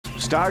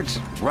starts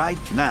right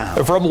now.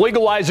 From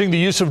legalizing the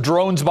use of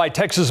drones by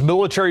Texas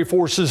military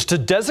forces to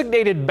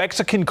designated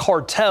Mexican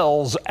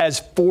cartels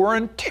as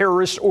foreign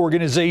terrorist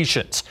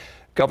organizations,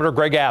 Governor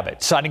Greg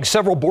Abbott signing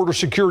several border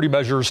security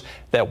measures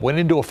that went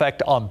into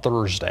effect on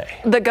Thursday.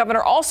 The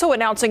governor also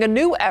announcing a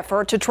new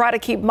effort to try to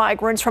keep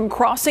migrants from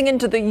crossing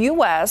into the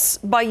U.S.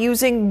 by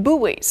using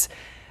buoys.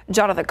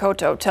 Jonathan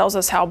Cotto tells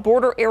us how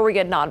border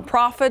area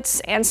nonprofits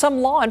and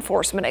some law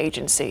enforcement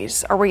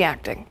agencies are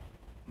reacting.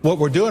 What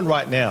we're doing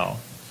right now,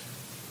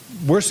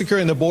 we're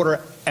securing the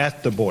border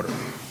at the border.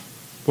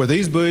 What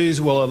these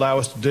buoys will allow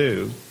us to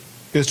do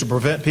is to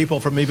prevent people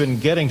from even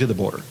getting to the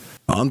border.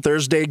 On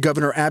Thursday,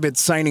 Governor Abbott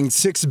signing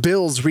 6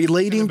 bills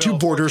relating to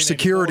border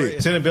security.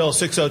 Senate Bill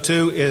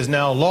 602 is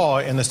now law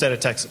in the state of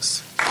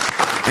Texas.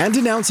 And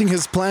announcing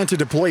his plan to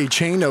deploy a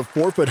chain of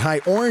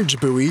 4-foot-high orange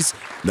buoys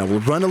that will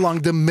run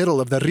along the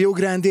middle of the Rio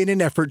Grande in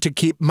an effort to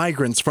keep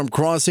migrants from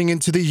crossing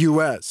into the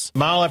U.S.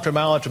 Mile after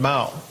mile after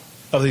mile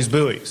of these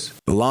buoys.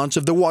 The launch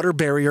of the water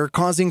barrier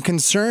causing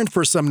concern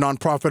for some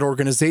nonprofit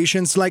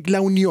organizations like La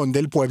Unión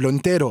del Pueblo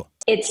Entero.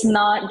 It's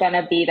not going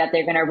to be that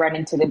they're going to run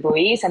into the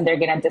buoys and they're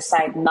going to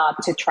decide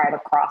not to try to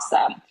cross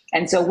them.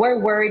 And so we're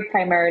worried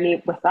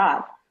primarily with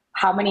that.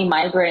 How many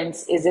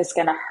migrants is this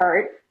going to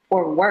hurt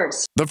or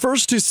worse? The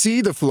first to see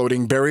the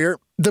floating barrier,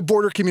 the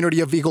border community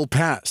of Eagle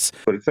Pass.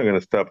 But it's not going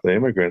to stop the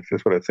immigrants.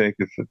 That's what I think.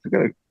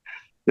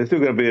 They're still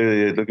going to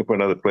be looking for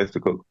another place to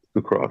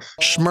cross.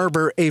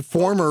 Schmerber, a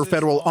former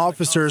federal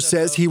officer,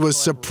 says he was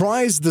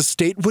surprised the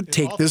state would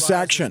take this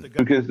action.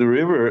 Because the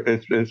river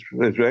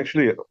is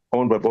actually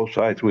owned by both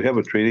sides. We have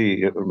a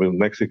treaty with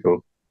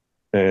Mexico,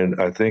 and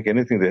I think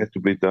anything that has to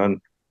be done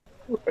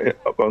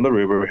on the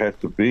river has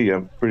to be,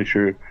 I'm pretty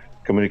sure,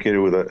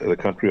 communicated with the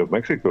country of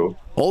Mexico.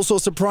 Also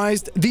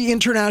surprised, the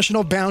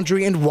International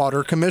Boundary and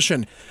Water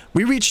Commission.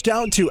 We reached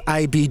out to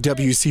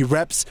IBWC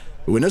reps,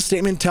 who in a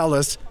statement tell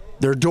us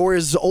their door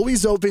is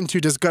always open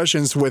to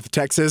discussions with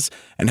Texas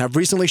and have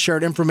recently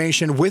shared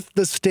information with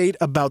the state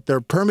about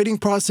their permitting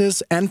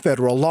process and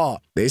federal law.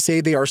 They say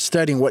they are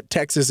studying what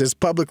Texas is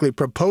publicly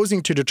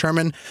proposing to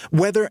determine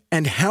whether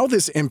and how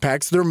this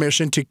impacts their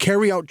mission to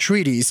carry out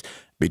treaties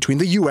between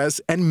the U.S.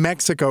 and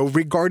Mexico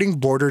regarding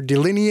border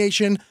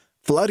delineation,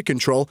 flood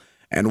control,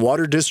 and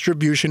water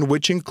distribution,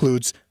 which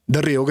includes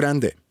the Rio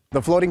Grande.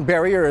 The floating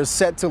barrier is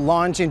set to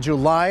launch in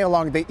July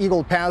along the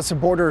Eagle Pass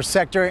border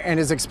sector and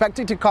is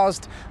expected to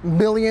cost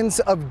millions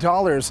of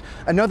dollars.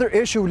 Another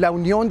issue La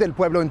Unión del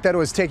Pueblo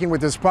Entero is taking with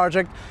this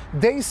project,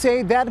 they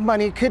say that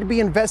money could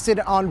be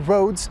invested on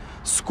roads,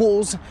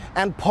 schools,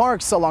 and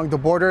parks along the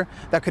border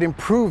that could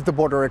improve the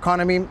border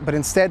economy. But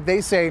instead,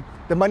 they say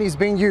the money is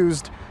being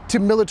used to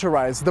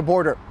militarize the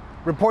border.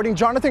 Reporting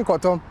Jonathan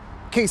Cotto,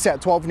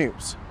 KSAT 12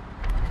 News.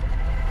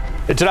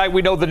 And tonight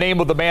we know the name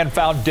of the man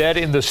found dead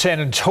in the San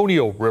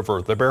Antonio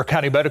River. The Bexar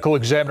County Medical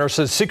Examiner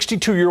says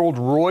 62-year-old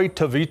Roy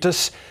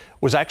Tavitas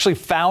was actually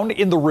found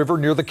in the river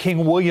near the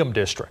King William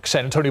district.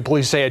 San Antonio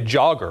police say a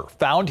jogger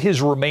found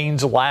his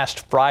remains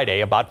last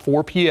Friday about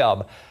 4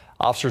 p.m.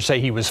 Officers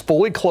say he was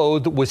fully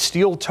clothed with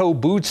steel-toe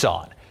boots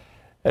on.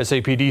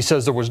 SAPD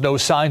says there was no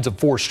signs of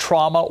forced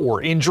trauma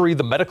or injury.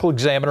 The medical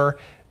examiner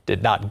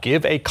did not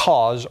give a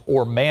cause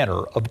or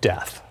manner of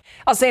death.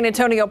 A San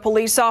Antonio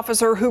police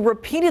officer who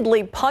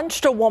repeatedly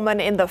punched a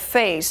woman in the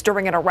face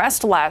during an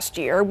arrest last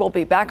year will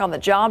be back on the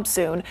job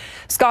soon.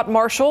 Scott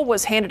Marshall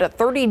was handed a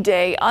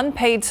 30-day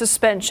unpaid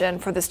suspension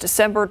for this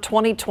December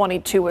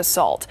 2022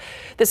 assault.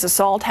 This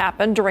assault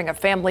happened during a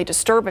family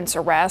disturbance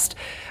arrest.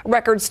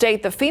 Records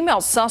state the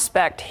female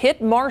suspect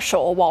hit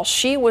Marshall while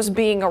she was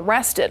being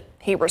arrested.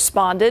 He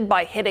responded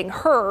by hitting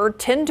her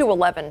 10 to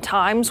 11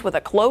 times with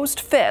a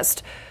closed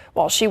fist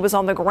while she was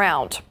on the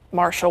ground.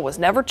 Marshall was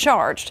never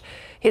charged.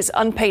 His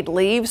unpaid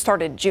leave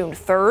started June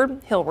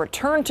 3rd. He'll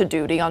return to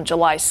duty on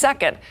July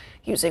 2nd,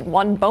 using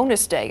one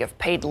bonus day of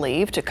paid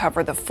leave to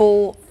cover the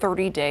full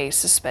 30-day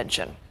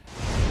suspension.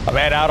 A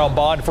man out on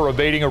bond for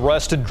evading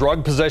arrest and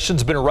drug possession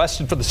has been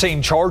arrested for the same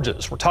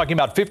charges. We're talking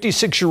about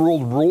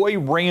 56-year-old Roy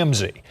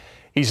Ramsey.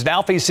 He's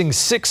now facing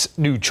 6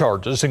 new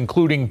charges,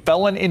 including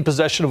felon in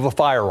possession of a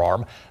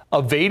firearm,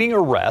 evading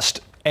arrest,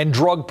 and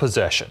drug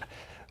possession.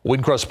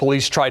 Windcrest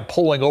police tried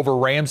pulling over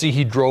Ramsey.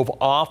 He drove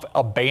off,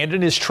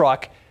 abandoned his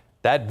truck.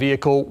 That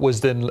vehicle was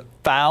then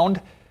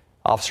found.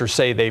 Officers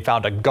say they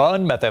found a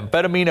gun,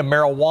 methamphetamine, and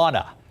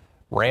marijuana.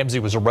 Ramsey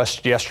was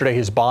arrested yesterday.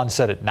 His bond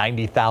set at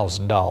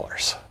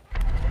 $90,000.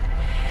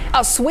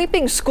 A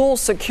sweeping school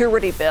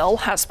security bill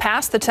has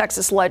passed the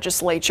Texas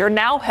legislature,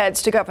 now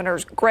heads to Governor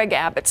Greg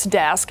Abbott's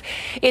desk.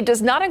 It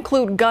does not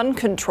include gun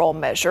control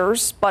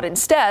measures, but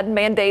instead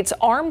mandates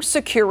armed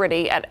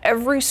security at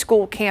every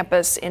school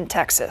campus in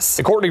Texas.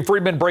 Courtney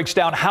Friedman breaks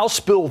down House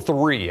Bill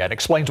 3 and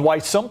explains why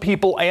some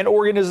people and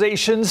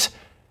organizations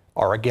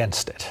are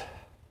against it.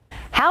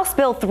 House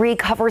Bill 3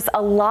 covers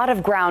a lot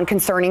of ground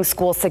concerning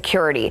school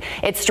security.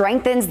 It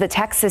strengthens the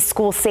Texas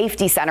School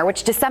Safety Center,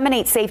 which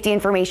disseminates safety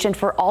information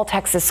for all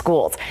Texas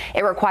schools.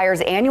 It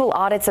requires annual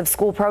audits of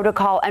school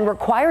protocol and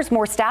requires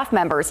more staff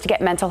members to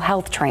get mental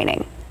health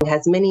training. It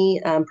has many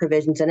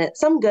provisions in it,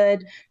 some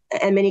good,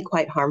 and many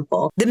quite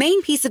harmful. The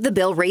main piece of the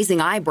bill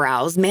raising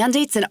eyebrows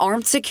mandates an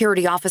armed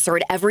security officer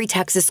at every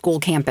Texas school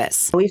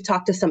campus. We've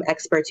talked to some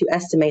experts who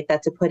estimate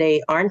that to put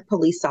an armed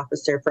police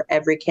officer for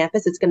every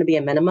campus, it's going to be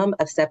a minimum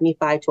of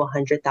 $75,000 to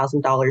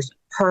 $100,000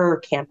 per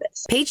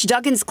campus. Paige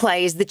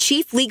Duggins-Clay is the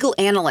chief legal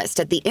analyst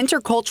at the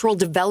Intercultural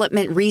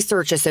Development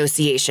Research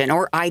Association,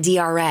 or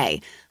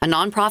IDRA, a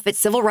nonprofit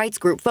civil rights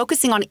group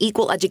focusing on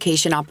equal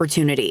education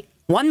opportunity.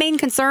 One main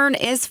concern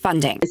is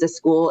funding. Is a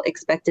school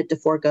expected to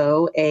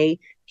forego a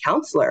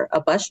counselor, a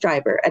bus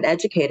driver, an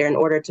educator in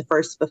order to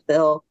first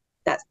fulfill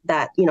that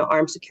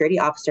armed security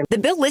officer? The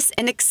bill lists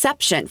an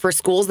exception for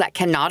schools that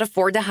cannot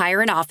afford to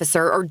hire an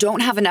officer or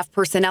don't have enough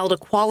personnel to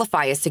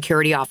qualify as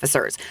security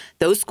officers.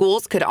 Those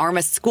schools could arm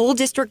a school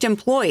district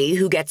employee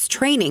who gets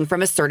training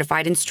from a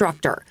certified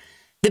instructor.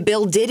 The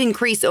bill did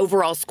increase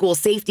overall school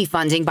safety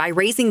funding by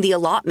raising the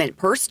allotment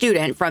per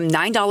student from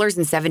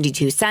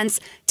 $9.72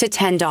 to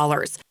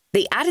 $10.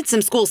 They added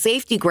some school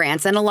safety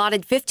grants and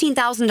allotted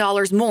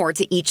 $15,000 more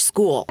to each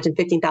school.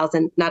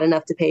 $15,000, not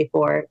enough to pay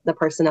for the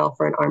personnel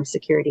for an armed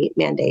security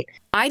mandate.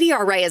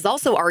 IDRA has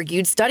also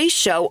argued studies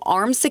show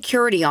armed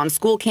security on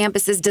school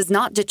campuses does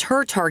not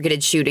deter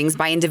targeted shootings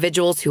by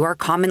individuals who are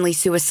commonly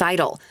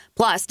suicidal.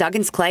 Plus,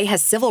 Duggins-Clay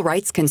has civil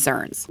rights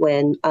concerns.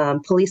 When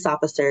police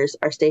officers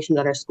are stationed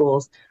at our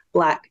schools,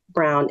 Black,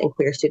 brown, and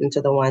queer students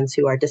are the ones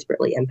who are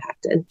disparately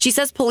impacted. She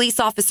says police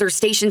officers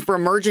stationed for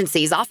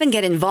emergencies often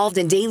get involved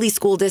in daily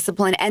school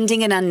discipline,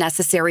 ending in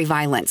unnecessary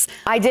violence.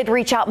 I did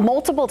reach out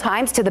multiple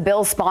times to the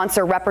bill's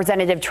sponsor,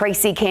 Representative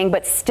Tracy King,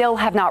 but still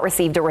have not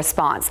received a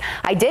response.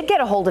 I did get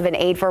a hold of an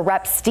aide for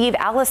Rep. Steve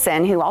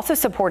Allison, who also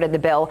supported the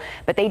bill,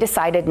 but they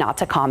decided not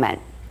to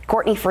comment.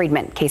 Courtney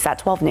Friedman, KSAT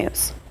 12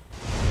 News.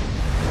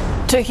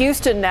 To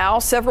Houston now,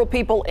 several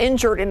people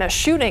injured in a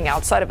shooting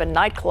outside of a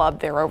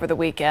nightclub there over the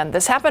weekend.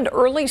 This happened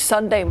early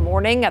Sunday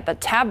morning at the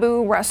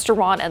Taboo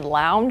Restaurant and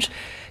Lounge.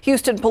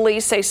 Houston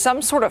police say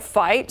some sort of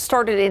fight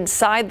started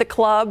inside the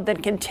club, then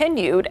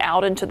continued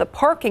out into the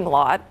parking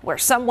lot where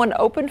someone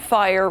opened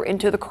fire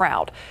into the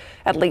crowd.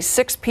 At least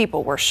 6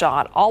 people were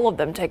shot, all of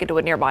them taken to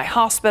a nearby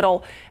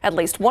hospital. At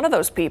least one of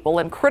those people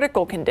in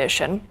critical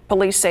condition.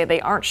 Police say they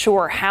aren't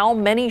sure how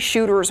many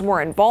shooters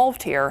were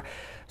involved here.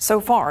 So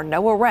far,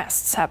 no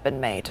arrests have been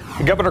made.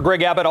 Governor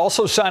Greg Abbott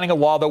also signing a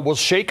law that will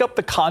shake up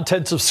the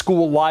contents of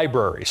school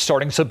libraries.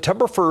 Starting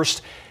September 1st,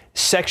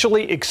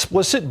 sexually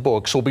explicit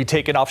books will be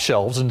taken off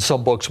shelves, and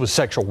some books with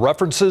sexual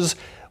references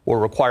will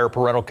require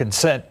parental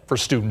consent for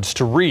students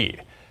to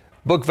read.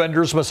 Book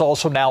vendors must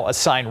also now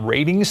assign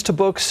ratings to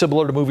books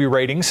similar to movie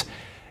ratings.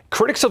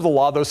 Critics of the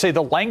law, though, say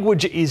the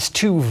language is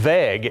too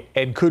vague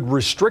and could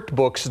restrict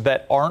books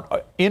that aren't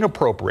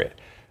inappropriate,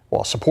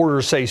 while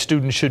supporters say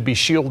students should be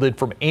shielded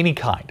from any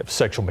kind of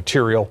sexual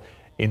material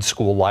in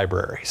school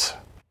libraries.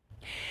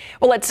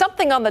 Well, it's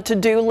something on the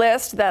to-do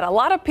list that a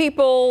lot of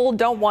people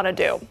don't want to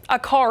do, a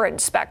car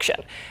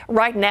inspection.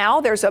 Right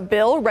now, there's a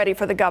bill ready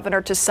for the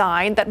governor to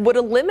sign that would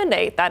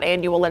eliminate that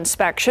annual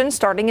inspection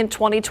starting in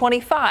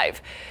 2025.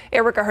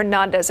 Erica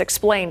Hernandez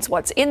explains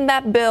what's in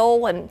that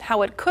bill and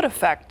how it could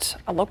affect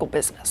a local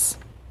business.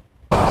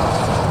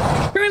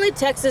 Currently,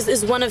 Texas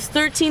is one of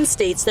 13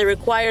 states that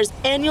requires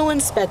annual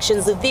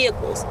inspections of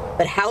vehicles,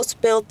 but House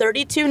Bill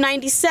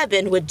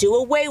 3297 would do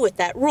away with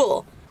that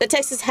rule. The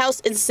Texas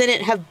House and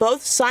Senate have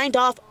both signed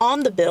off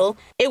on the bill.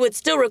 It would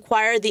still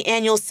require the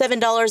annual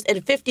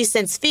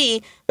 $7.50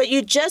 fee, but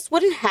you just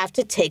wouldn't have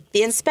to take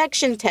the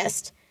inspection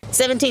test.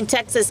 17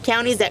 Texas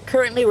counties that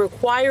currently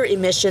require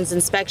emissions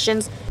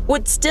inspections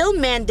would still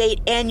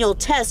mandate annual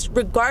tests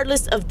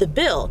regardless of the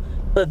bill,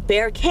 but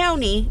Bexar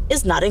County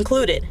is not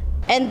included.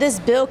 And this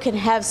bill can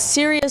have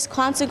serious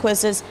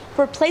consequences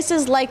for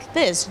places like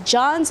this,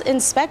 John's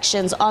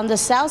Inspections on the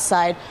south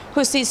side,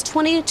 who sees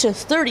 20 to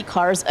 30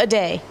 cars a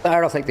day.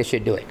 I don't think they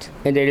should do it,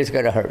 and it is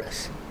going to hurt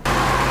us.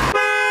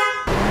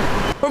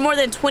 For more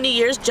than 20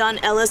 years, John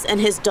Ellis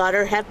and his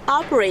daughter have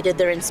operated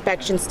their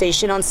inspection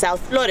station on South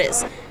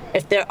Flores.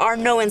 If there are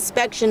no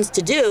inspections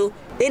to do,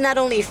 they not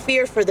only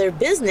fear for their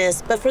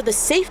business, but for the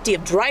safety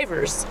of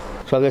drivers.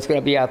 So there's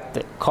going to be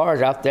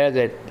cars out there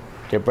that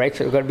their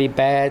brakes are going to be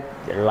bad,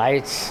 their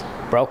lights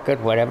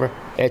broken, whatever.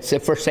 It's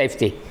for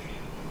safety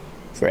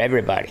for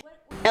everybody.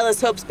 Ellis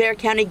hopes Bexar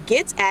County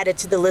gets added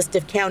to the list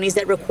of counties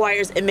that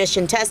requires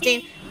emission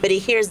testing, but he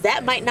hears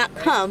that might not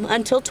come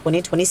until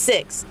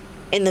 2026.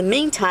 In the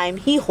meantime,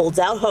 he holds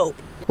out hope.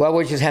 Well,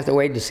 we just have to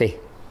wait to see.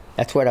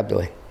 That's what I'm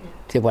doing.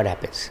 See what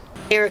happens.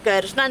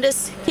 Erica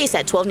Hernandez,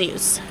 KSAT 12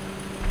 News.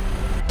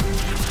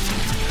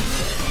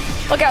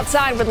 Look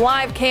outside with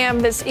live cam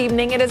this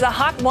evening. It is a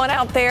hot one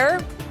out there,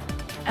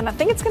 and I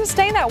think it's going to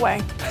stay that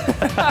way.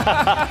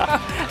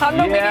 I'm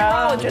no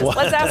meteorologist. What?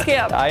 Let's ask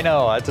him. I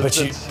know.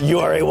 But you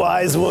are a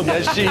wise woman.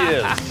 Yes, she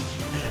is.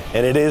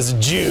 And it is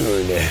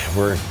June.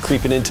 We're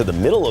creeping into the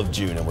middle of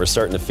June, and we're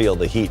starting to feel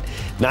the heat.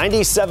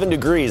 97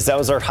 degrees. That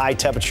was our high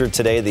temperature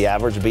today. The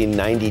average being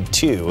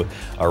 92.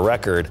 A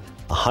record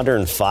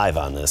 105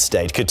 on this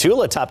day.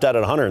 Cotulla topped out at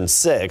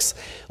 106.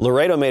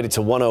 Laredo made it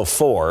to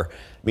 104.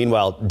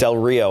 Meanwhile, Del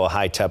Rio, a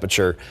high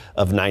temperature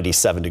of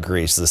 97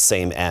 degrees, the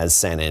same as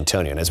San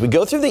Antonio. And as we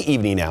go through the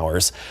evening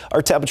hours,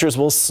 our temperatures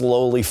will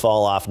slowly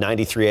fall off.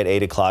 93 at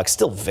 8 o'clock,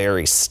 still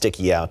very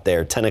sticky out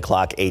there. 10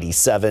 o'clock,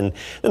 87.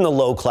 Then the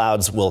low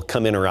clouds will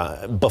come in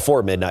around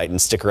before midnight and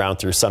stick around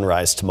through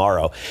sunrise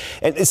tomorrow.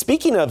 And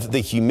speaking of the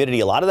humidity,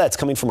 a lot of that's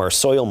coming from our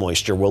soil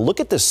moisture. We'll look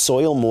at the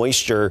soil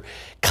moisture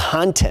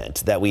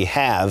content that we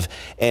have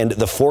and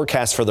the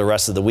forecast for the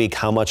rest of the week,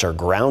 how much our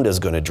ground is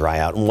going to dry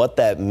out and what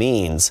that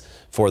means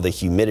for the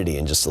humidity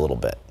in just a little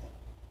bit.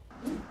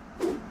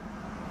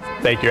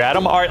 Thank you,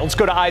 Adam. All right, let's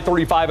go to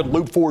I-35 at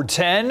Loop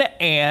 410,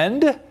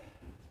 and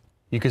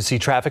you can see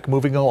traffic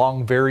moving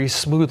along very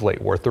smoothly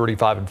where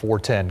 35 and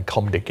 410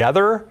 come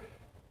together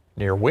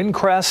near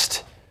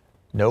Windcrest.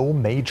 No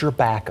major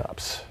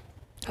backups.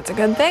 That's a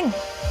good thing.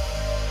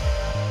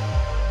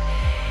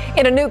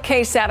 In a new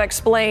KSAT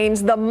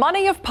explains the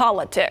money of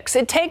politics.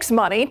 It takes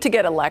money to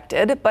get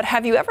elected, but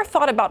have you ever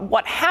thought about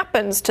what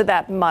happens to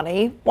that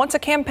money once a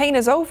campaign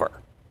is over?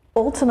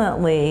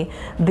 Ultimately,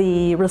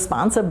 the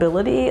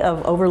responsibility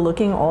of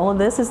overlooking all of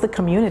this is the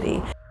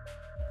community.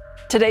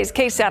 Today's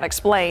KSAT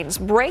explains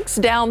breaks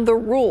down the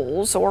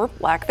rules, or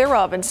lack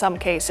thereof in some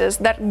cases,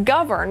 that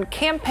govern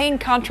campaign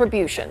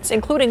contributions,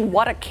 including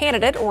what a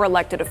candidate or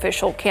elected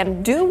official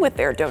can do with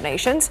their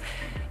donations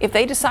if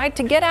they decide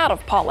to get out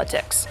of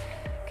politics.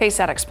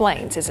 KSAT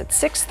explains is at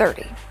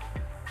 6:30.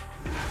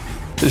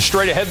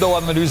 Straight ahead, though,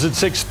 on the news at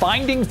 6,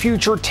 finding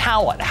future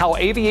talent, how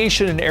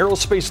aviation and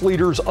aerospace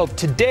leaders of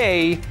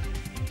today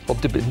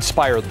hope to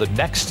inspire the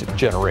next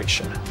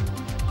generation.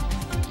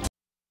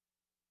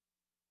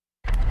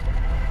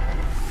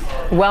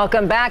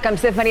 Welcome back. I'm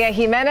Stefania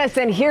Jimenez,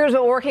 and here's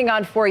what we're working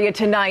on for you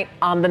tonight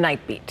on the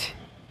Night Beat.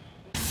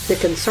 The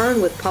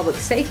concern with public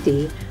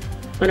safety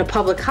on a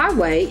public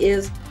highway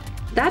is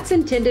that's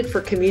intended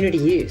for community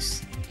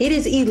use. It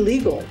is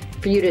illegal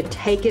for you to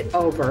take it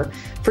over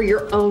for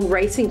your own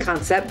racing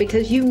concept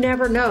because you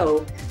never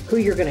know who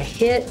you're going to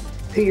hit,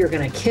 who you're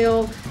going to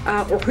kill,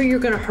 or who you're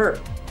going to hurt.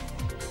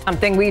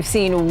 Something we've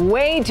seen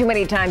way too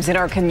many times in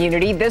our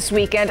community. This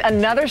weekend,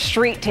 another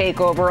street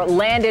takeover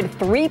landed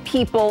 3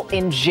 people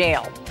in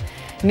jail.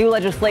 New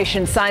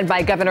legislation signed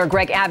by Governor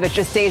Greg Abbott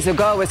just days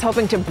ago is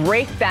hoping to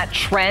break that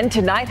trend.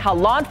 Tonight, how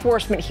law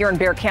enforcement here in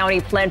Bexar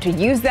County plan to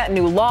use that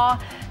new law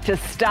to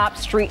stop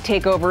street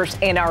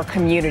takeovers in our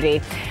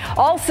community.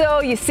 Also,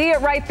 you see it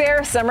right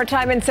there,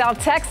 summertime in South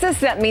Texas.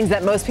 That means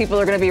that most people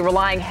are going to be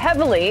relying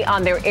heavily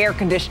on their air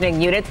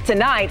conditioning units.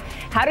 Tonight,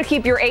 how to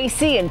keep your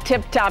AC in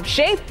tip-top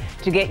shape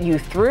to get you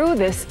through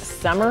this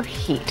summer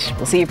heat.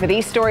 We'll see you for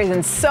these stories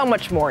and so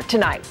much more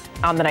tonight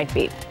on the Night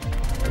Beat.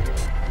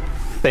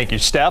 Thank you,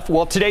 Steph.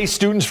 Well, today,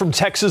 students from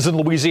Texas and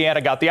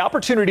Louisiana got the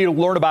opportunity to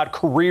learn about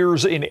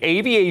careers in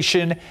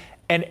aviation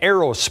and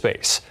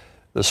aerospace.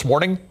 This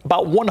morning,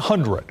 about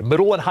 100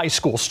 middle and high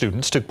school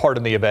students took part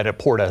in the event at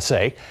Port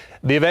SA.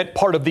 The event,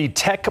 part of the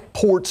Tech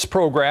Ports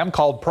program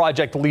called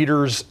Project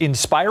Leaders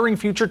Inspiring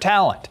Future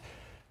Talent.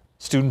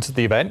 Students at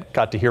the event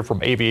got to hear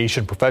from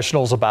aviation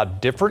professionals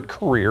about different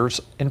careers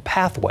and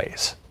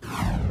pathways.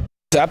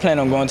 I plan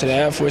on going to the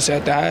Air Force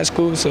after high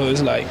school, so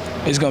it's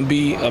going to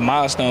be a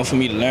milestone for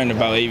me to learn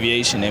about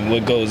aviation and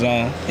what goes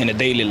on in a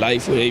daily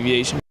life with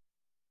aviation.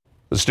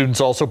 The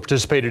students also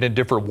participated in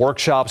different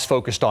workshops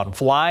focused on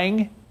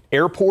flying,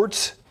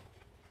 airports,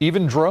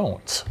 even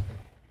drones.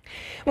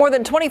 More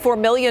than $24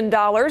 million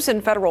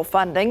in federal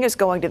funding is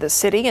going to the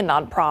city and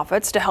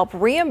nonprofits to help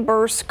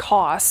reimburse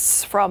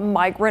costs from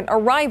migrant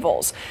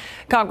arrivals.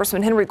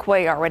 Congressman Henry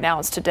Cuellar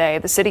announced today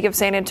the city of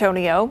San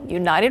Antonio,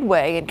 United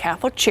Way, and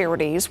Catholic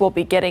Charities will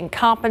be getting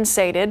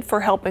compensated for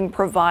helping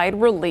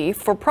provide relief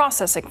for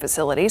processing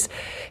facilities.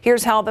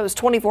 Here's how those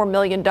 $24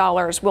 million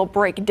will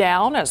break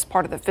down as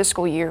part of the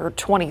fiscal year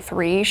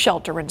 23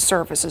 Shelter and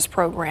Services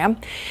program.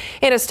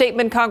 In a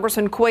statement,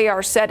 Congressman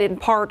Cuellar said in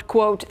part,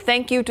 quote,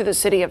 "Thank you to the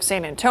city of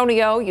San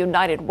Antonio,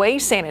 United Way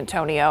San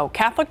Antonio,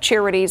 Catholic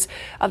Charities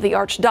of the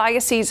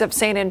Archdiocese of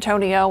San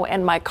Antonio,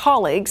 and my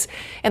colleagues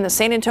in the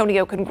San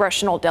Antonio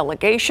Congressional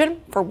Delegation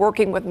for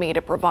working with me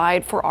to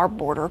provide for our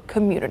border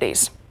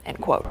communities," end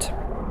quote.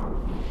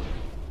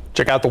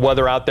 Check out the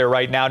weather out there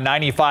right now,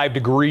 95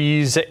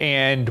 degrees,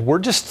 and we're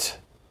just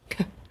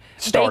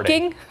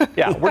starting. Baking?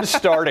 Yeah, we're just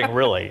starting,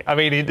 really. I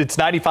mean, it's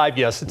 95,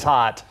 yes, it's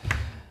hot.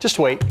 Just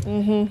wait.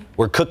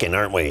 We're cooking,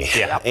 aren't we?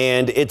 Yeah.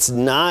 And it's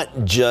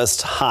not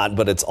just hot,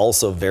 but it's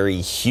also very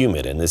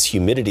humid. And this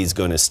humidity is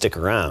going to stick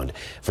around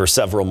for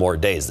several more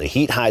days. The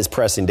heat high is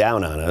pressing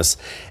down on us.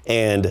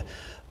 And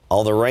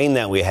all the rain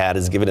that we had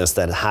has given us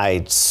that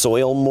high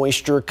soil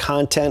moisture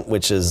content,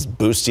 which is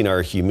boosting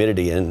our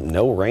humidity, and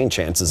no rain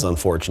chances,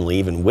 unfortunately.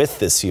 Even with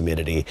this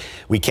humidity,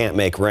 we can't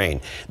make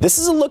rain. This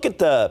is a look at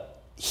the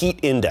heat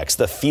index,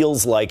 the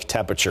feels like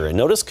temperature. And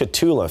notice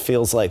Cotulla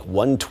feels like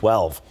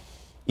 112.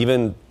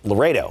 Even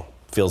Laredo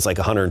feels like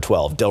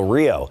 112. Del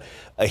Rio,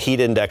 a heat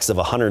index of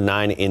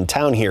 109. In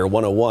town here,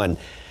 101.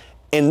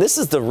 And this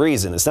is the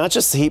reason. It's not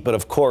just the heat, but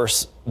of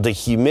course, the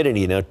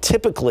humidity. Now,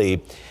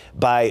 typically,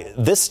 by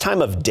this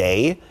time of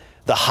day,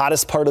 the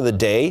hottest part of the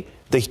day,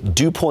 the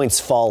dew points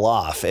fall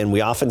off, and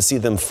we often see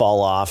them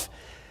fall off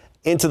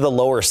into the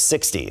lower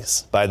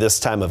 60s by this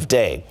time of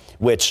day,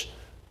 which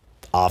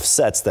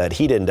offsets that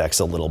heat index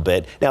a little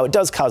bit. Now, it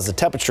does cause the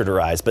temperature to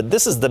rise, but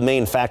this is the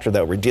main factor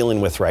that we're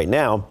dealing with right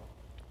now.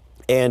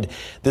 And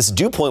this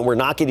dew point, we're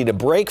not getting a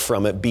break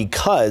from it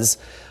because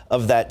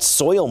of that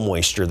soil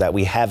moisture that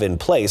we have in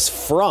place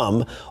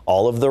from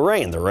all of the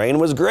rain. The rain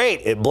was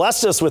great. It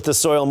blessed us with the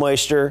soil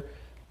moisture.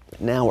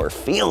 Now we're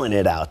feeling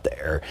it out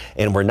there,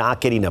 and we're not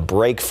getting a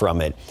break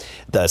from it.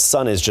 The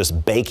sun is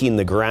just baking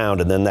the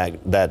ground, and then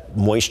that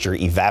moisture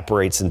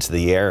evaporates into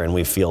the air, and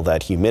we feel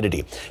that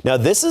humidity. Now,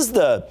 this is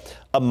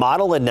a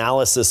model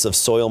analysis of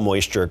soil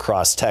moisture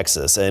across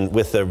Texas, and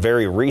with the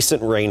very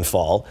recent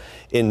rainfall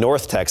in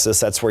North Texas,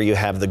 that's where you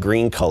have the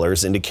green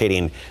colors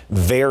indicating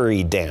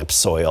very damp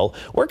soil.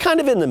 We're kind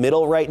of in the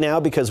middle right now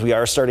because we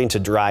are starting to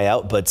dry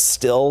out, but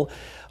still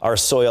our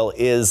soil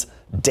is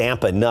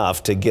damp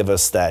enough to give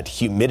us that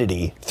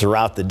humidity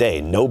throughout the day.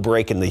 No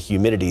break in the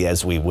humidity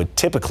as we would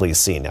typically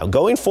see. Now,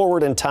 going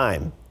forward in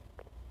time,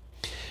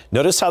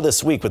 notice how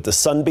this week with the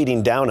sun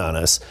beating down on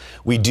us,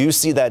 we do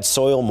see that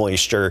soil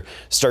moisture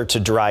start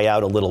to dry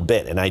out a little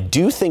bit. And I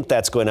do think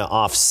that's going to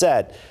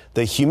offset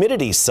the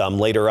humidity some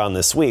later on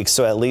this week.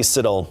 So at least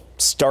it'll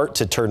start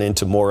to turn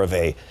into more of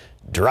a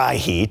dry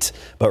heat.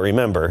 But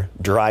remember,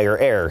 drier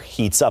air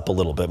heats up a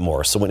little bit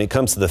more. So when it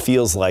comes to the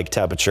feels like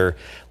temperature,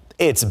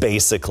 it's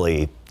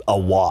basically a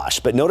wash.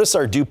 But notice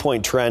our dew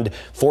point trend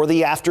for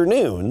the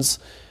afternoons.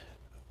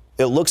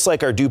 It looks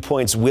like our dew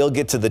points will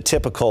get to the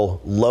typical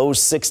low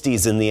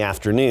 60s in the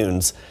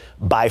afternoons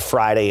by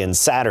Friday and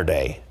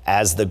Saturday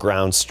as the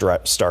ground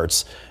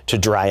starts to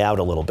dry out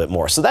a little bit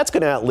more. So that's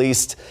going to at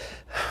least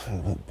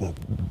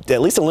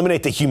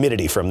eliminate the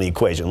humidity from the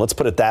equation. Let's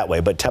put it that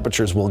way. But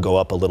temperatures will go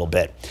up a little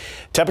bit.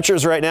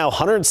 Temperatures right now,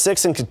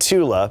 106 in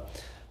Cotulla,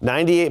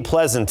 98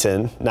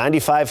 Pleasanton,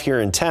 95 here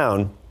in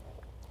town.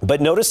 But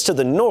notice to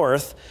the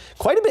north,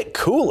 quite a bit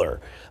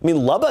cooler. I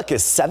mean, Lubbock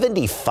is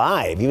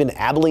 75, even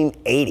Abilene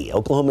 80,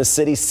 Oklahoma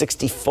City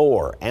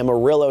 64,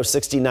 Amarillo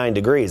 69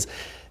 degrees.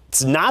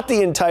 It's not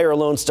the entire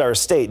Lone Star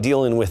State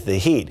dealing with the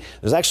heat.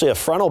 There's actually a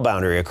frontal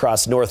boundary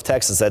across North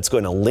Texas that's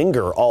going to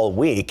linger all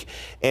week,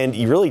 and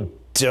you really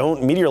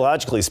don't,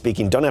 meteorologically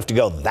speaking, don't have to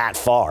go that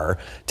far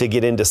to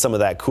get into some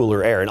of that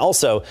cooler air. And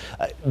also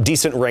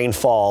decent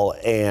rainfall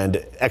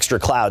and extra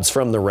clouds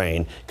from the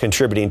rain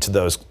contributing to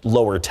those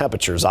lower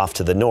temperatures off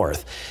to the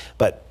north.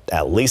 But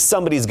at least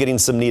somebody's getting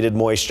some needed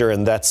moisture,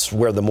 and that's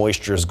where the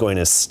moisture is going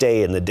to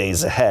stay in the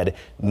days ahead.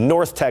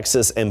 North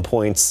Texas and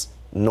points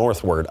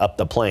northward up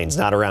the plains,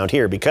 not around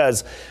here,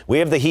 because we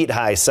have the heat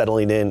high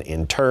settling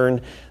in turn.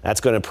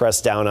 That's going to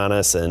press down on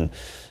us and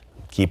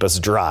keep us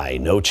dry.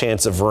 No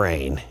chance of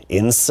rain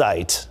in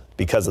sight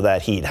because of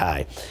that heat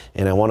high.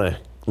 And I want to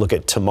look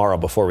at tomorrow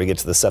before we get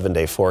to the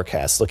 7-day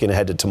forecast. Looking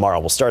ahead to tomorrow,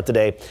 we'll start the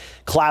day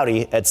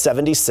cloudy at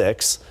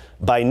 76.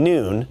 By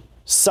noon,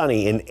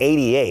 sunny in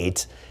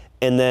 88.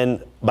 And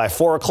then by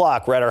 4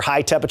 o'clock, we're at our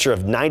high temperature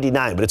of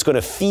 99, but it's going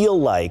to feel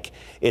like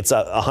it's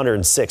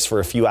 106 for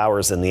a few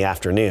hours in the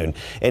afternoon.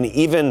 And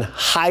even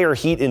higher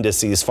heat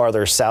indices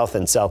farther south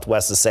and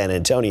southwest of San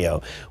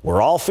Antonio. We're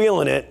all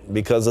feeling it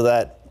because of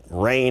that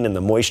rain and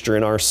the moisture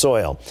in our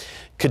soil.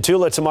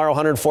 Cotulla tomorrow,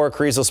 104,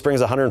 Carrizo Springs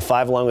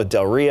 105, along with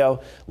Del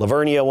Rio,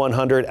 Lavernia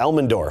 100,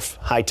 Elmendorf,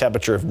 high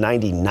temperature of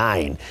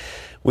 99.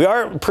 We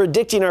are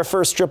predicting our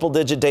first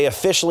triple-digit day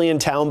officially in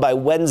town by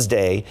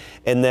Wednesday,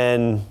 and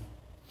then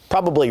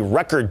probably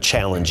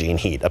record-challenging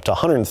heat, up to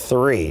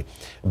 103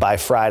 by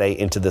Friday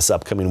into this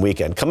upcoming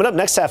weekend. Coming up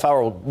next half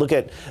hour, we'll look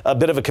at a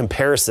bit of a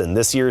comparison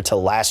this year to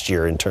last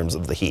year in terms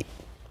of the heat.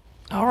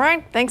 All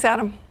right. Thanks,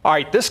 Adam. All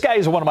right. This guy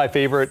is one of my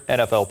favorite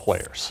NFL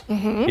players.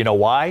 You know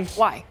why?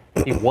 Why?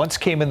 He once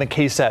came in the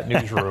KSAT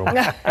newsroom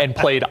and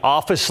played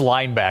office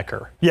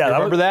linebacker. Yeah,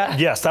 remember that?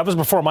 Yes, that was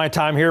before my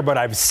time here, but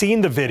I've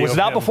seen the video. It was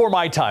not before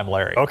my time,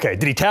 Larry. Okay.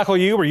 Did he tackle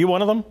you? Were you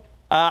one of them?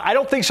 I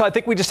don't think so. I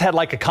think we just had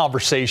like a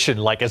conversation,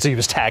 like as he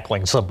was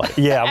tackling somebody.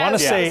 Yeah,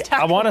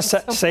 I want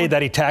to say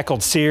that he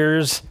tackled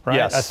Sears, right?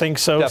 Yes, I think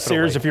so. definitely.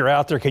 Sears, if you're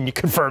out there, can you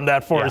confirm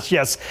that for us?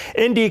 Yes.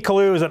 Indy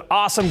Kalu is an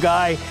awesome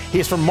guy.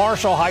 He's from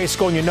Marshall High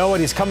School, and you know what?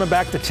 He's coming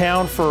back to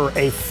town for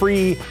a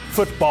free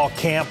football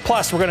camp.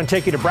 Plus, we're going to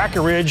take you to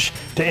Breckenridge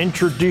to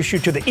introduce you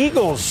to the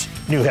Eagles'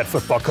 new head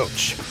football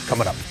coach.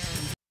 Coming up.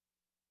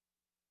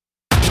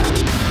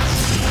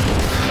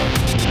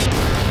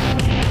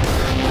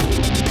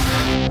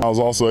 I was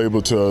also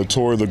able to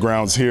tour the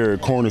grounds here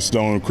at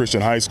Cornerstone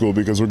Christian High School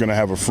because we're going to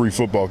have a free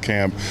football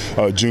camp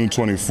June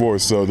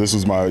 24th. So this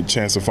was my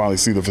chance to finally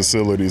see the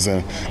facilities,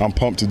 and I'm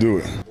pumped to do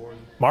it.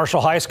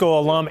 Marshall High School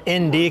alum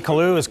Indy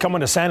Kalu is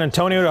coming to San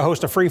Antonio to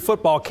host a free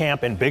football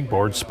camp in Big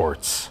Board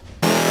Sports.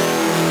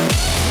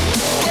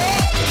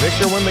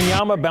 Victor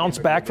Wembanyama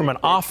bounced back from an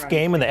off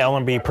game in the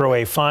LNB Pro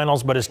A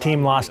Finals, but his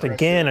team lost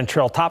again and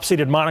trailed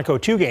top-seeded Monaco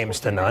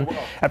 2-0.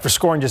 After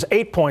scoring just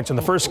 8 points in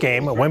the first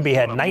game, Wemby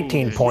had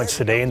 19 points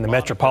today in the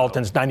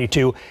Metropolitans'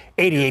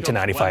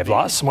 92-88-95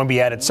 loss. Wemby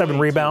added 7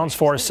 rebounds,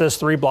 4 assists,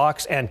 3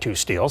 blocks, and 2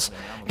 steals.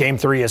 Game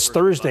 3 is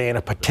Thursday in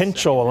a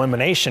potential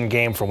elimination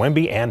game for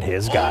Wemby and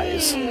his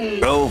guys.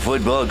 Pro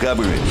football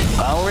coverage,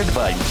 powered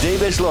by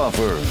Davis Law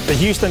Firm. The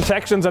Houston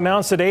Texans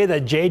announced today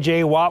that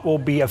J.J. Watt will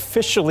be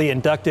officially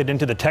inducted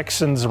into the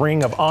Texans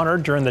Ring of Honor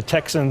during the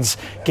Texans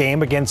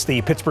game against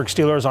the Pittsburgh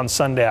Steelers on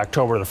Sunday,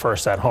 October the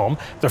 1st at home.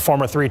 The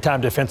former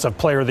 3-time Defensive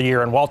Player of the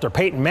Year and Walter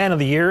Payton Man of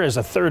the Year is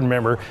the 3rd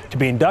member to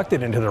be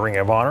inducted into the Ring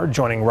of Honor,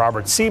 joining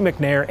Robert C.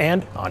 McNair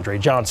and Andre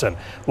Johnson.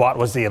 Watt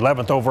was the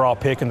 11th overall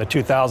pick in the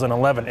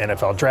 2011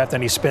 NFL Draft,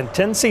 and he spent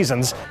 10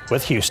 seasons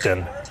with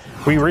Houston.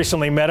 We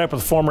recently met up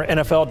with former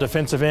NFL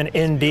defensive end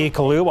N.D.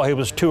 Kalu while he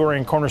was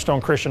touring Cornerstone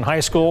Christian High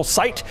School,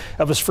 site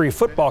of his free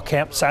football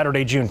camp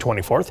Saturday, June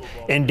 24th.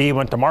 N.D.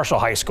 went to Marshall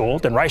High School,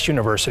 then Rice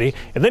University,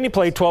 and then he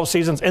played 12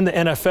 seasons in the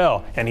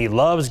NFL, and he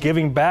loves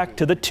giving back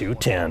to the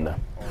 210.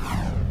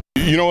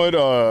 You know what?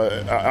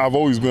 I've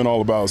always been all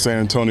about San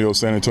Antonio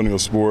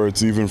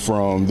sports, even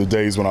from the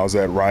days when I was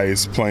at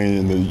Rice playing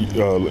in the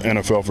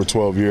NFL for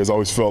 12 years. I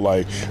always felt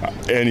like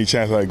any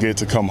chance I get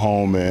to come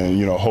home and,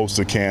 you know, host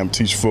a camp,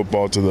 teach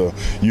football to the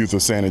youth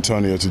of San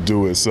Antonio to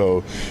do it.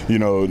 So, you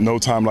know, no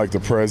time like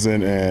the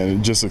present,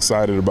 and just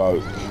excited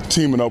about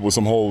teaming up with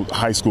some whole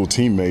high school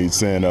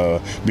teammates and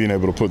being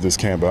able to put this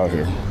camp out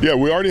here. Yeah,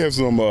 we already have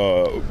some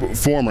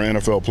former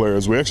NFL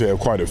players. We actually have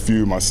quite a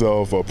few.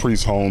 Myself,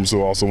 Priest Holmes,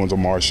 who also went to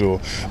Marshall.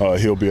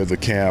 He'll be at the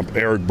camp.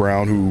 Eric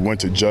Brown, who went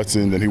to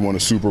Judson, then he won a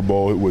Super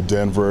Bowl with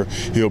Denver.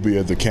 He'll be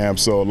at the camp.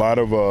 So a lot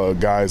of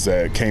guys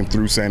that came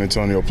through San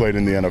Antonio, played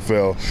in the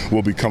NFL,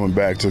 will be coming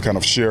back to kind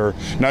of share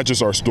not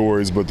just our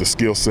stories, but the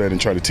skill set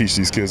and try to teach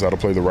these kids how to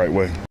play the right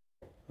way.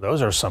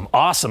 Those are some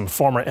awesome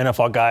former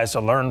NFL guys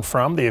to learn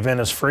from. The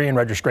event is free and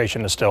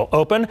registration is still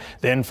open.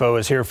 The info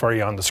is here for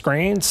you on the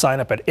screen.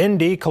 Sign up at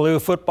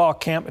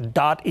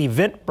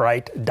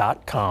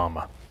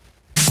ndkalufootballcamp.eventbrite.com.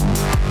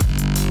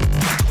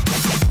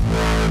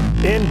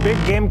 In big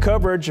game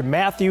coverage,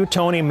 Matthew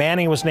Tony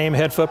Manning was named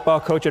head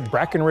football coach at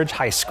Brackenridge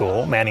High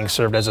School. Manning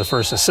served as the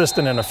first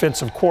assistant and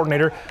offensive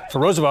coordinator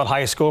for Roosevelt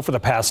High School for the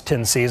past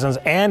 10 seasons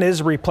and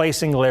is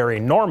replacing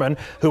Larry Norman,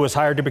 who was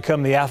hired to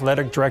become the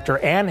athletic director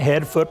and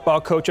head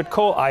football coach at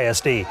Cole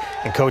ISD.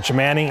 And Coach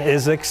Manning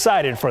is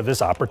excited for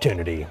this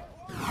opportunity.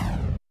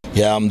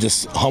 Yeah, I'm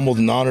just humbled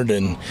and honored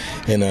and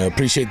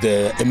appreciate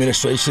the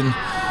administration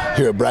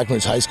here at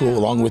Brackenridge High School,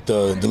 along with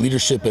the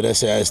leadership at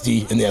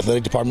SAISD and the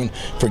athletic department,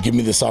 for giving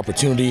me this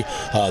opportunity.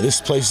 This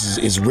place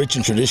is rich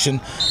in tradition.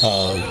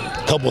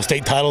 A couple of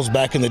state titles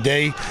back in the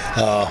day,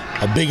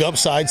 a big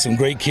upside, some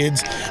great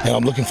kids, and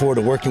I'm looking forward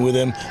to working with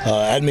them.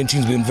 Admin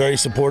team's been very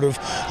supportive.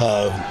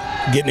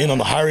 Getting in on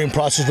the hiring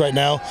process right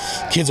now.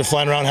 Kids are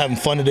flying around having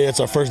fun today.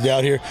 It's our first day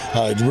out here.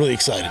 Really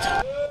excited.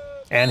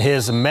 And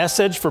his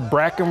message for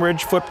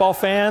Brackenridge football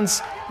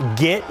fans: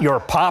 get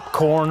your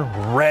popcorn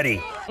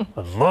ready. I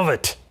love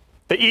it.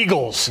 The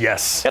Eagles.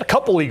 Yes. Got a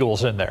couple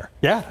Eagles in there.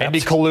 Yeah.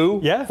 Andy Kalu,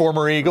 yeah.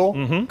 Former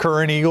Eagle,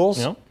 current Eagles.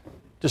 Yep.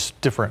 Just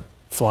different.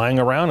 Flying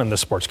around in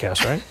this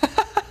sportscast, right?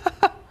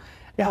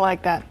 I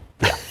like that.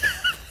 Yeah.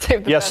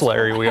 Yes,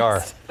 Larry, we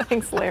are.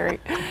 Thanks, Larry.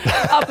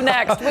 Up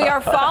next, we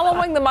are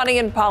following the money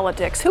in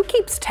politics. Who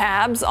keeps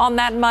tabs on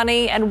that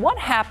money, and what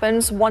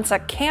happens once a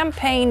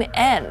campaign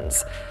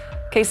ends?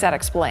 KSAT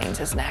Explains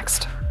is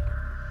next.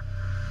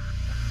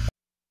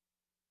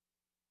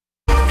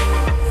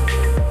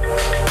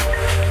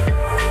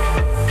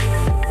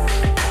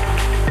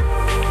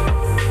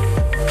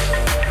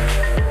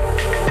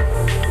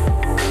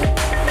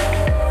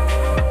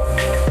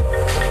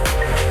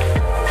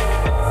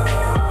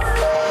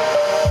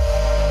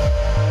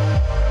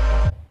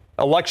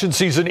 Election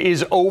season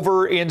is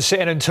over in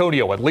San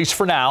Antonio, at least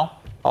for now.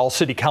 All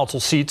city council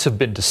seats have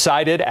been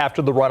decided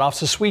after the runoffs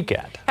this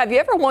weekend. Have you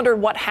ever wondered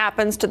what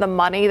happens to the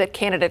money that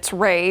candidates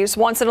raise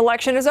once an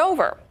election is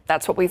over?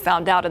 That's what we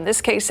found out in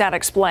this KSAT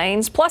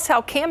Explains, plus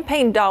how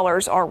campaign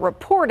dollars are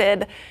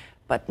reported,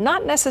 but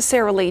not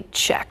necessarily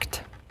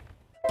checked.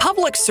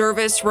 Public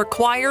service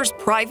requires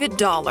private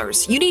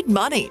dollars. You need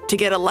money to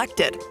get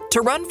elected.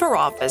 To run for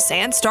office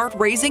and start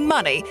raising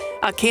money,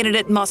 a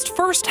candidate must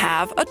first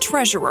have a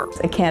treasurer.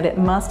 A candidate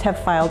must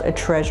have filed a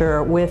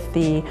treasurer with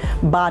the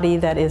body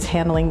that is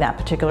handling that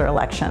particular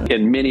election.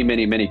 In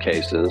many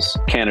cases,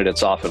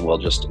 candidates often will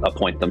just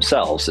appoint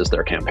themselves as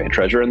their campaign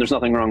treasurer, and there's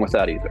nothing wrong with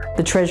that either.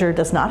 The treasurer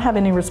does not have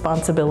any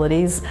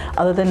responsibilities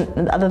other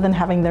than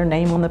having their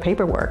name on the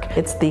paperwork.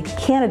 It's the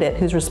candidate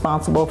who's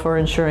responsible for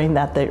ensuring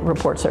that the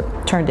reports are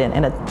turned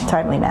in a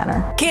timely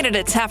manner.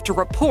 Candidates have to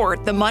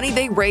report the money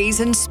they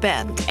raise and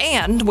spend,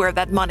 and where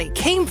that money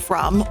came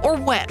from or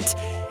went.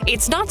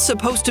 It's not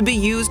supposed to be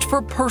used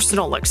for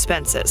personal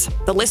expenses.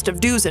 The list of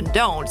do's and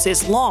don'ts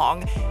is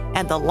long,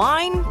 and the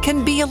line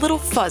can be a little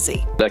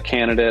fuzzy. The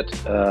candidate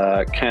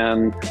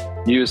can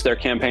use their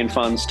campaign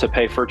funds to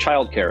pay for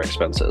childcare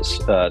expenses,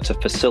 to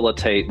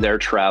facilitate their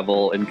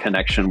travel in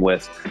connection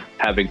with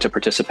having to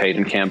participate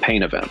in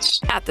campaign events.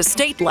 At the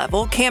state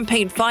level,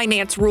 campaign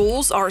finance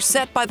rules are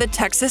set by the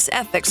Texas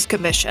Ethics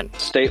Commission.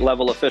 State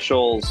level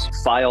officials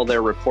file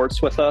their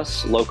reports with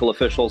us. Local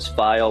officials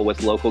file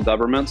with local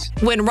governments.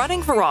 When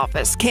running for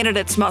office,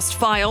 candidates must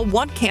file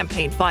one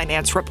campaign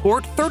finance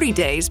report 30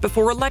 days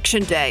before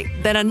Election Day,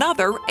 then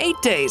another 8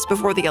 days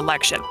before the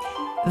election.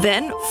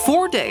 Then,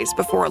 4 days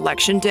before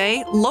Election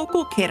Day,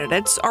 local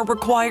candidates are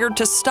required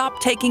to stop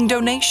taking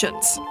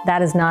donations.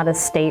 That is not a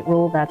state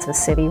rule, that's a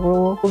city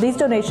rule. Well, these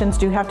donations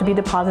do have to be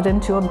deposited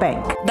into a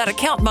bank. That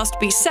account must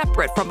be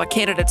separate from a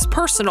candidate's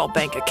personal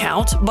bank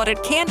account, but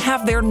it can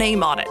have their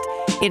name on it.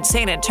 In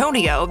San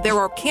Antonio, there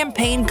are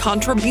campaign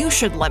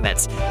contribution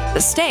limits.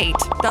 The state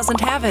doesn't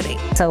have any.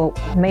 So,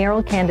 a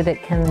mayoral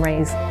candidate can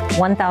raise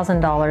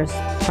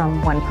 $1,000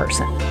 from one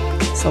person.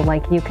 So,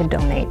 like, you could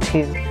donate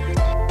to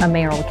a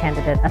mayoral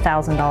candidate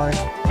 $1,000,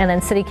 and then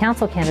city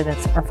council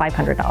candidates are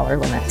 $500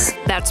 limits.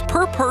 That's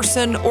per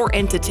person or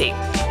entity.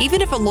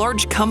 Even if a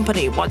large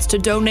company wants to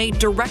donate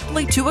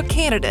directly to a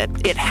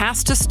candidate, it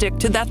has to stick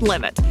to that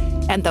limit.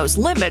 And those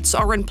limits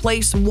are in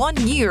place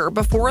 1 year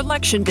before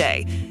Election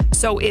Day.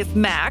 So if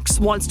Max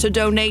wants to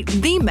donate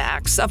the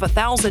max of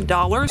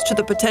 $1,000 to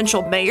the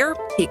potential mayor,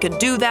 he can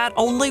do that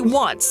only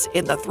once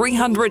in the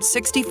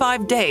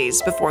 365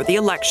 days before the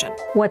election.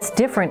 What's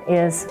different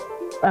is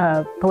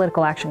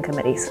political action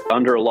committees.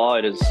 Under law,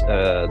 it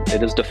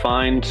is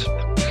defined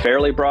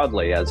fairly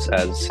broadly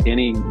as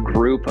any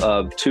group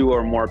of 2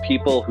 or more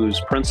people whose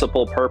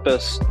principal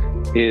purpose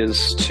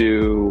is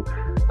to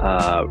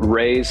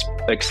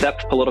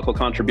accept political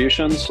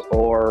contributions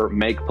or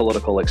make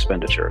political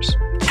expenditures.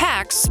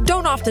 PACs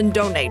don't often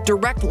donate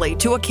directly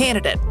to a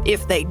candidate.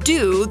 If they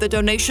do, the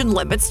donation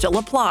limits still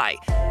apply.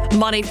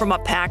 Money from a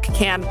PAC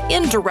can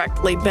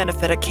indirectly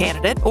benefit a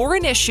candidate or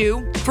an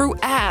issue through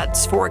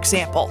ads, for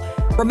example.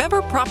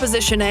 Remember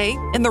Proposition A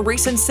in the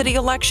recent city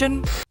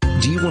election?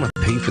 Do you want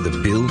to pay for the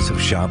bills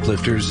of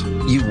shoplifters?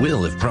 You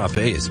will if Prop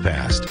A is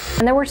passed.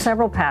 And there were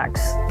several PACs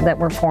that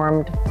were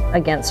formed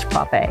against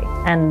Prop A,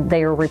 and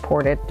they were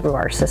reported through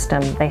our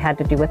system. They had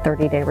to do a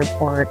 30-day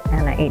report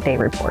and an 8-day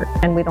report.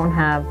 And we don't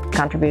have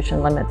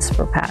contribution limits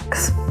for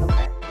PACs.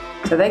 Okay.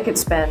 So they could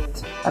spend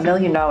 $1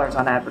 million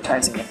on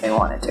advertising if they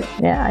wanted to.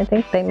 Yeah, I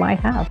think they might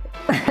have.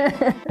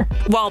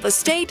 While the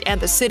state and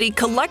the city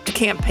collect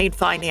campaign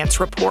finance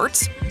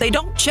reports, they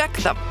don't check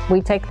them.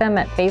 We take them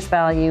at face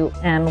value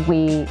and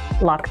we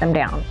lock them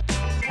down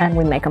and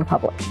we make them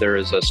public. There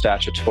is a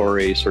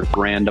statutory sort of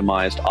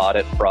randomized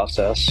audit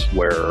process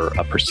where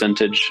a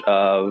percentage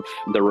of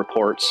the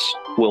reports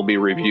will be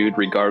reviewed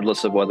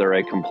regardless of whether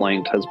a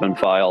complaint has been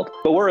filed.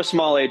 But we're a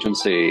small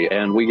agency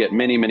and we get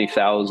many, many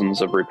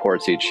thousands of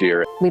reports each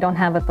year. We don't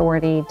have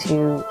authority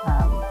to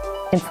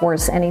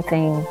enforce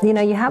anything. You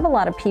know, you have a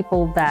lot of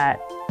people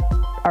that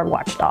are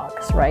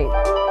watchdogs, right?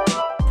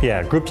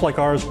 Yeah, groups like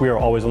ours, we are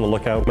always on the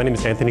lookout. My name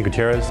is Anthony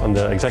Gutierrez. I'm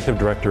the executive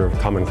director of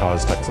Common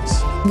Cause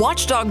Texas.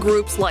 Watchdog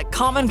groups like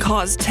Common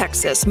Cause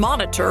Texas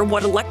monitor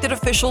what elected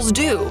officials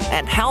do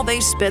and how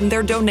they spend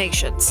their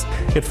donations.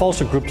 It falls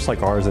to groups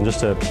like ours and just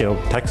to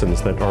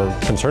Texans that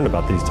are concerned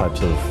about these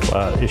types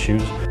of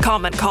issues.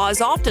 Common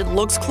Cause often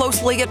looks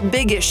closely at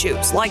big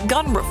issues like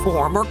gun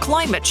reform or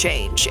climate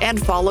change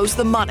and follows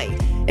the money,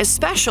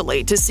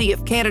 especially to see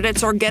if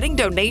candidates are getting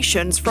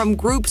donations from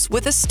groups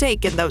with a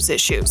stake in those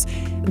issues.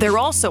 They're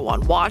also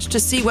on watch to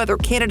see whether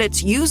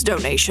candidates use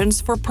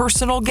donations for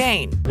personal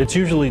gain. It's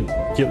usually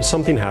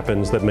something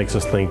happens that makes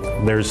us think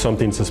there's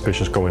something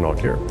suspicious going on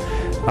here.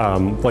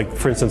 Like,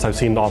 for instance, I've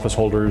seen office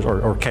holders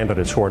or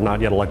candidates who are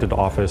not yet elected to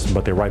office,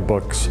 but they write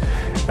books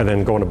and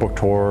then go on a book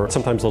tour.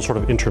 Sometimes they'll sort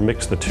of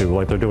intermix the two,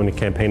 like they're doing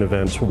campaign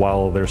events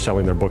while they're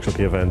selling their books at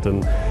the event.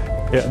 And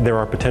there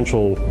are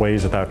potential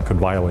ways that could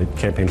violate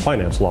campaign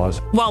finance laws.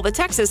 While the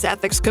Texas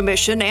Ethics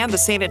Commission and the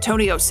San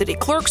Antonio City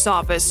Clerk's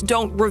Office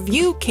don't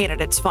review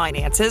candidates'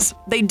 finances,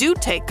 they do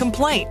take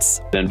complaints.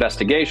 The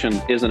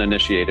investigation isn't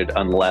initiated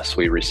unless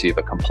we receive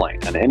a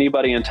complaint. And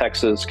anybody in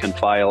Texas can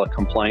file a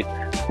complaint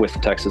with the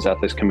Texas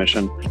Ethics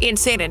Commission. In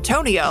San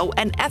Antonio,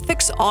 an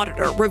ethics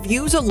auditor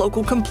reviews a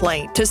local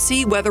complaint to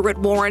see whether it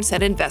warrants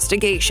an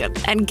investigation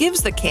and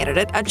gives the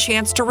candidate a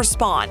chance to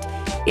respond.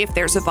 If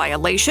there's a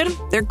violation,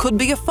 there could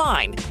be a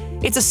fine.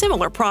 It's a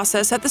similar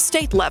process at the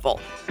state level,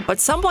 but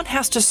someone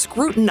has to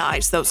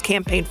scrutinize those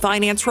campaign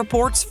finance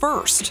reports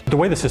first. The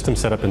way the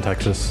system's set up in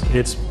Texas,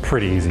 it's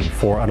pretty easy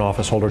for an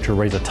office holder to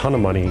raise a ton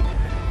of money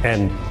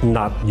and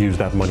not use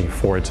that money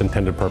for its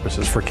intended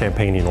purposes, for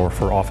campaigning or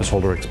for office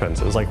holder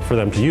expenses, like for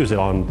them to use it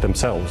on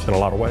themselves in a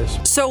lot of ways.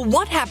 So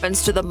what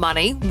happens to the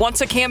money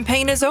once a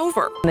campaign is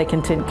over? They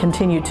can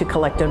continue to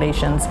collect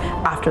donations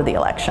after the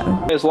election.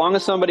 As long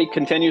as somebody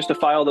continues to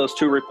file those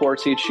 2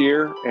 reports each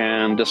year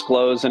and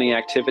disclose any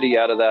activity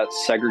out of that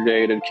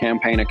segregated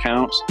campaign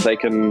account, they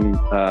can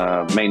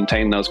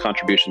maintain those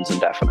contributions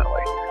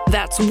indefinitely.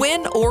 That's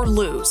win or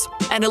lose.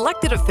 An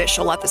elected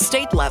official at the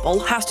state level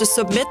has to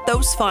submit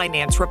those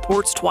finance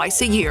reports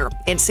twice a year.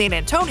 In San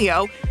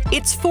Antonio,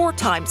 it's 4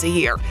 times a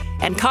year,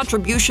 and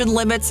contribution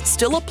limits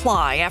still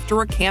apply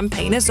after a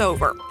campaign is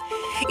over.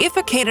 If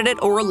a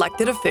candidate or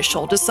elected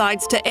official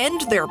decides to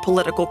end their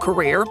political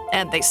career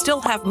and they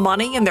still have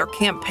money in their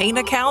campaign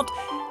account,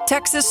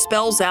 Texas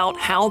spells out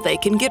how they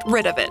can get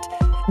rid of it.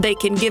 They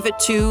can give it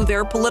to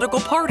their political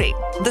party,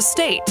 the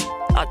state,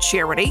 a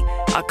charity,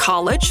 a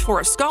college for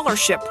a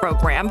scholarship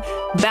program,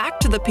 back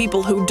to the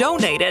people who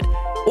donated,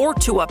 or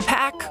to a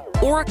PAC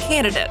or a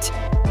candidate.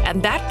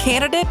 And that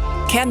candidate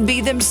can be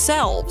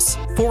themselves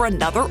for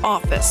another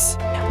office.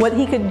 What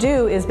he could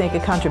do is make a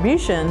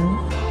contribution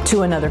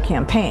to another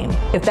campaign.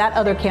 If that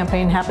other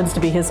campaign happens to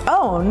be his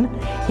own,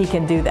 he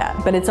can do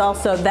that. But it's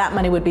also, that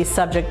money would be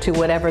subject to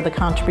whatever the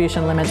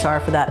contribution limits are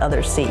for that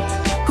other seat.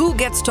 Who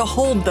gets to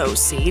hold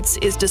those seats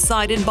is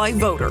decided by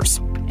voters.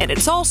 And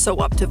it's also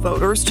up to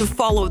voters to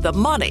follow the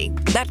money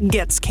that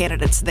gets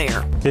candidates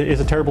there. It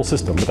is a terrible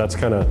system, but that's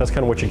kind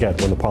of what you get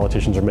when the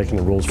politicians are making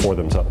the rules for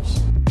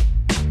themselves.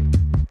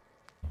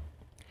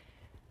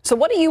 So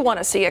what do you want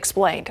to see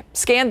explained?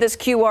 Scan this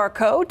QR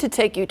code to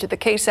take you to the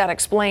KSAT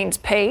Explains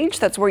page.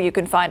 That's where you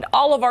can find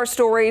all of our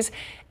stories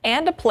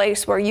and a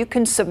place where you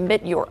can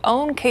submit your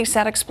own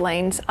KSAT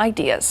Explains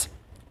ideas.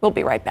 We'll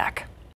be right back.